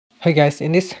Hey guys,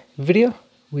 in this video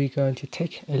we're going to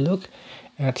take a look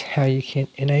at how you can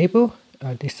enable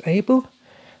or disable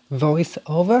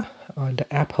VoiceOver on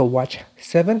the Apple Watch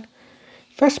 7.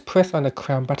 First, press on the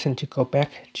crown button to go back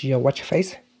to your watch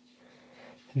face.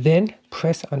 Then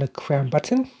press on the crown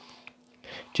button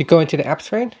to go into the app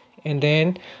screen, and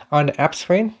then on the app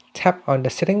screen tap on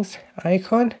the settings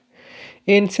icon.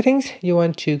 In settings, you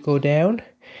want to go down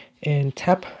and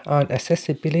tap on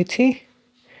accessibility.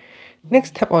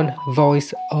 Next, tap on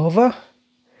VoiceOver.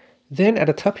 Then at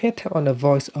the top here, tap on the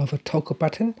VoiceOver toggle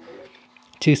button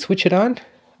to switch it on.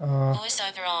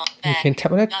 You can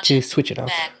tap on it to switch it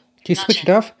off. To switch it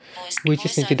off, we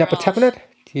just need to double tap on it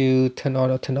to turn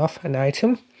on or turn off an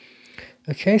item.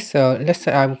 Okay, so let's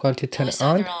say I'm going to turn it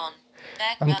on.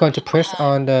 I'm going to press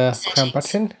on the crown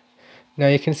button. Now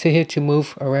you can see here to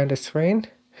move around the screen,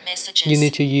 you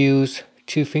need to use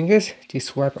two fingers to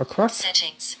swipe across.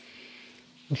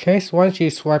 Okay, so once you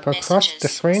swipe across the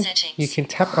screen, you can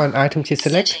tap on item to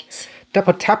select,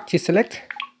 double tap to select,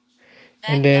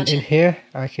 and then in here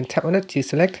I can tap on it to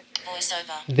select,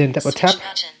 then double tap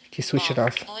to switch it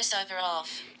off.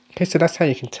 Okay, so that's how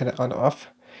you can turn it on or off.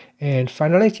 And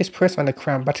finally, just press on the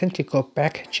crown button to go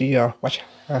back to your watch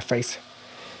face.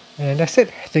 And that's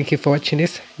it. Thank you for watching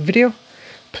this video.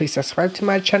 Please subscribe to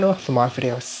my channel for more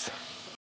videos.